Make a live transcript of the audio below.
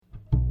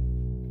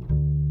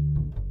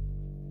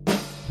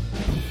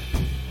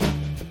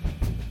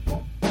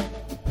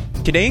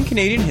Today in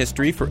Canadian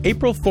history for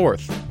April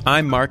 4th,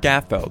 I'm Mark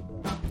Affeld.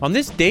 On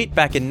this date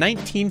back in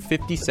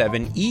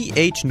 1957,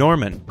 E.H.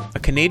 Norman, a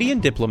Canadian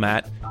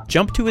diplomat,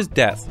 jumped to his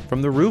death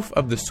from the roof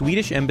of the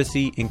Swedish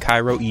embassy in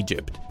Cairo,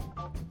 Egypt.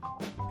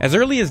 As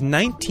early as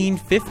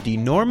 1950,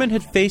 Norman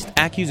had faced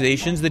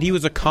accusations that he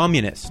was a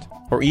communist,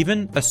 or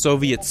even a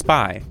Soviet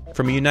spy,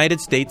 from a United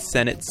States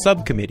Senate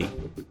subcommittee.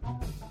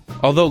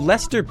 Although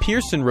Lester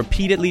Pearson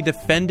repeatedly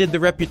defended the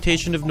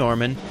reputation of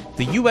Norman,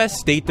 the U.S.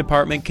 State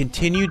Department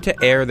continued to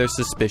air their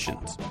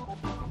suspicions.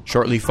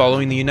 Shortly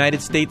following the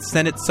United States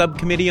Senate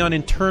Subcommittee on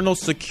Internal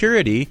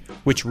Security,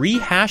 which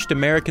rehashed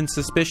American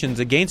suspicions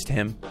against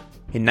him,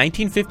 in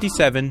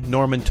 1957,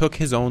 Norman took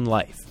his own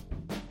life.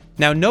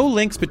 Now, no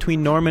links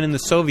between Norman and the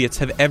Soviets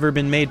have ever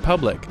been made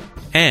public,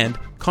 and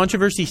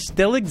controversy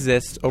still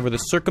exists over the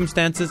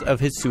circumstances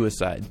of his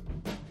suicide.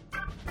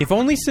 If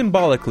only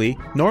symbolically,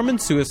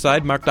 Norman's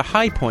suicide marked a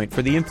high point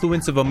for the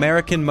influence of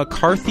American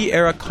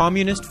McCarthy-era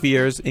communist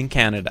fears in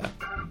Canada.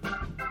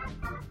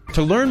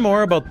 To learn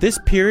more about this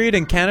period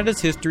in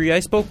Canada's history, I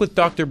spoke with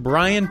Dr.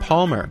 Brian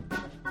Palmer.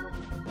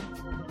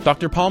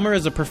 Dr. Palmer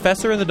is a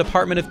professor in the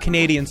Department of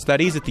Canadian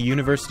Studies at the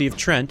University of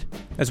Trent,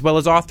 as well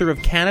as author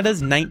of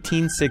Canada's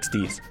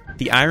 1960s,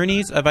 The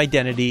Ironies of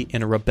Identity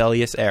in a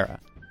Rebellious Era.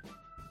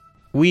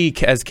 We,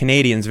 as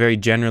Canadians, very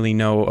generally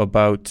know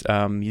about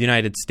the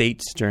United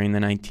States during the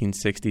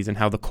 1960s and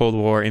how the Cold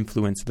War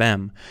influenced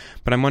them.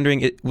 But I'm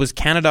wondering, was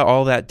Canada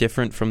all that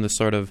different from the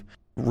sort of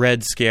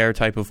Red Scare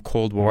type of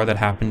Cold War that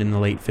happened in the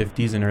late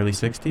 50s and early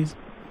 60s?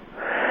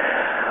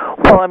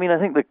 Well, I mean, I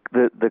think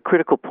the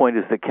critical point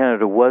is that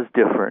Canada was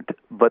different,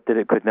 but that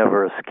it could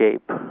never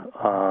escape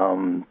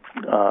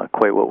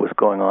quite what was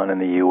going on in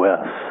the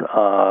U.S.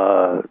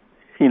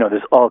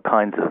 There's all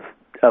kinds of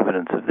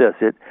evidence of this.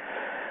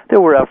 There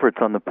were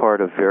efforts on the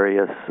part of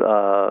various,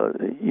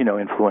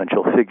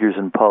 influential figures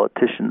and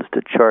politicians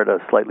to chart a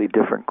slightly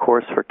different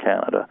course for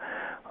Canada.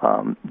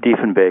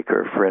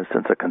 Diefenbaker, for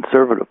instance, a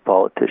conservative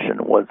politician,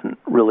 wasn't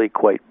really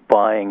quite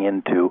buying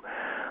into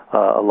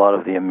a lot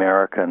of the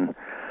American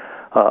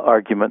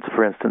arguments,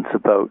 for instance,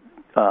 about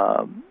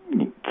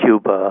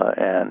Cuba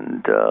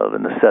and the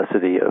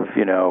necessity of,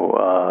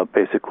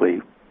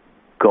 basically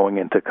going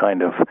into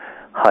kind of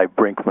high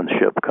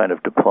brinkmanship kind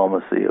of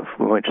diplomacy, of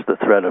which the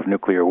threat of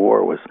nuclear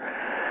war was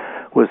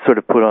sort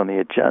of put on the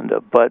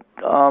agenda. But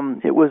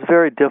it was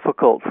very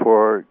difficult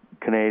for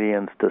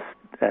Canadians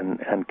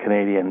and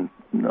Canadian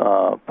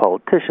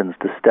politicians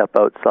to step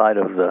outside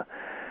of the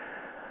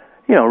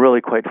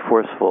really quite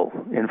forceful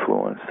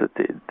influence that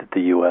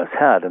the U.S.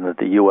 had, and that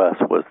the U.S.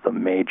 was the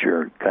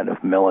major kind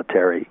of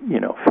military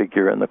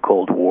figure in the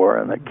Cold War,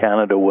 and that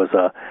Canada was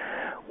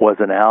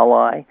an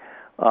ally.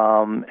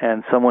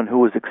 And someone who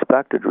was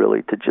expected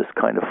really to just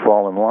kind of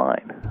fall in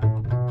line.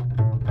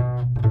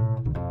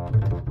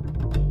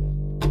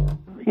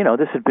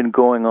 This had been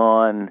going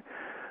on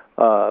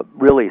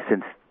really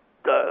since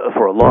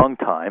for a long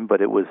time,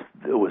 but it was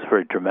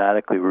very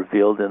dramatically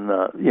revealed in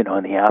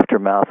the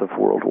aftermath of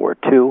World War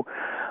II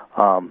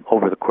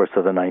over the course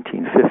of the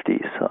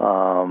 1950s.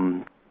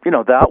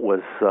 That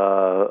was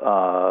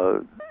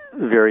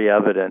very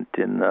evident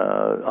in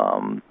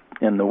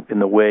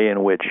the way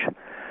in which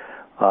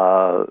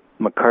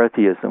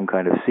McCarthyism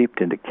kind of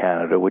seeped into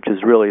Canada, which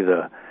is really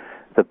the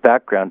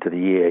background to the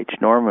E.H.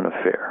 Norman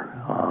affair.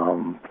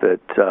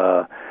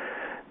 That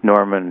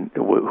Norman,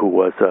 who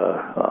was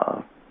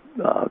a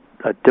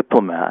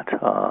diplomat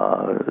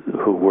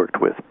who worked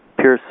with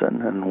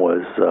Pearson and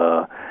was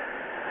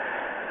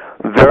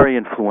very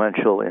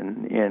influential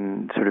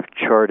in sort of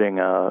charting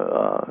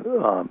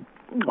a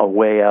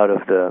way out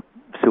of the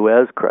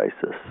Suez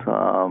crisis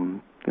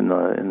in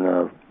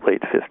the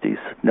late 50s,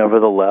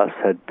 nevertheless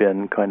had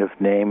been kind of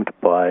named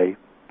by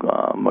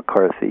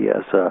McCarthy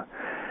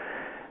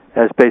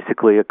as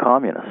basically a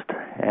communist,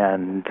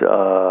 and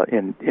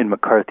in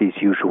McCarthy's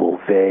usual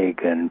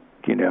vague and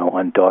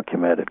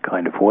undocumented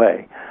kind of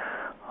way,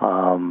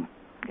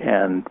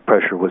 and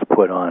pressure was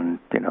put on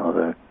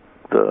the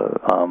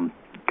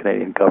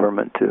Canadian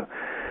government to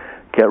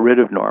get rid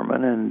of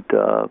Norman, and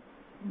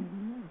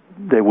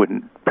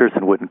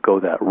Pearson wouldn't go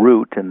that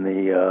route in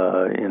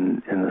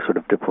the sort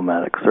of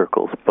diplomatic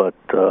circles, but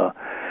the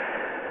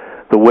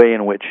way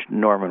in which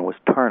Norman was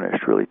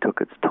tarnished really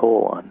took its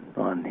toll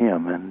on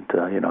him, and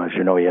as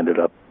you know, he ended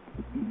up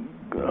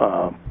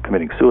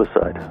committing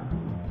suicide.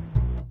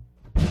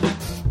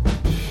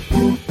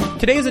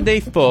 Today is a day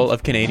full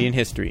of Canadian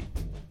history.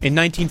 In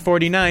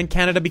 1949,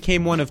 Canada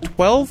became one of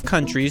 12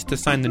 countries to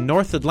sign the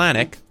North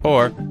Atlantic,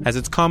 or, as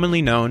it's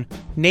commonly known,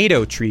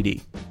 NATO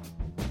Treaty.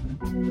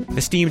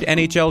 Esteemed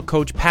NHL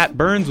coach Pat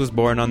Burns was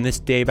born on this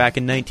day back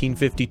in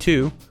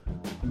 1952,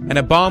 and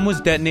a bomb was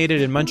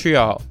detonated in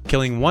Montreal,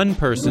 killing one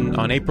person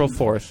on April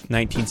 4th,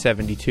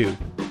 1972.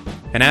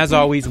 And as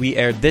always, we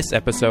aired this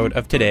episode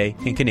of Today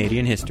in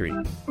Canadian History.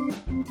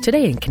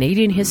 Today in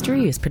Canadian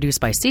History is produced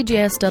by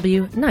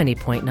CJSW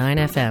 90.9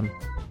 FM.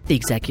 The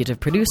executive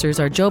producers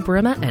are Joe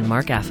Burima and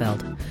Mark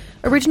Affeld.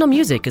 Original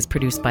music is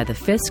produced by the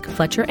Fisk,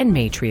 Fletcher, and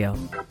May Trio.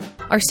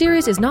 Our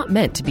series is not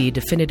meant to be a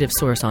definitive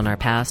source on our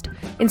past.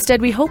 Instead,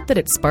 we hope that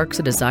it sparks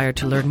a desire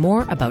to learn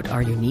more about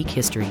our unique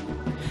history.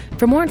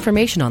 For more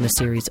information on the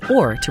series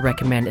or to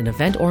recommend an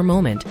event or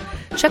moment,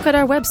 check out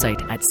our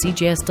website at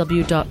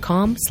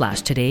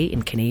cjsw.com/today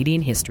in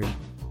Canadian history.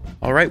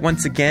 All right,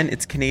 once again,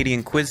 it's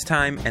Canadian quiz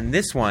time, and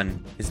this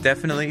one is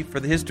definitely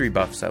for the history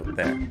buffs out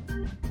there.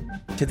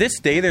 To this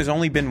day, there's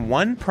only been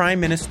one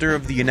Prime Minister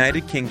of the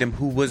United Kingdom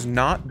who was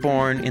not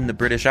born in the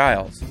British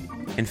Isles.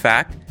 In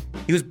fact,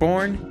 he was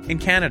born in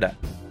Canada.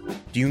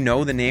 Do you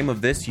know the name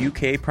of this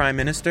UK Prime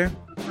Minister?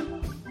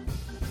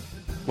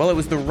 Well, it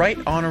was the Right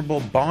Honourable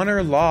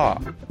Bonar Law,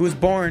 who was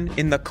born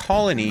in the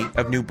colony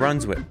of New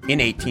Brunswick in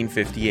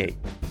 1858.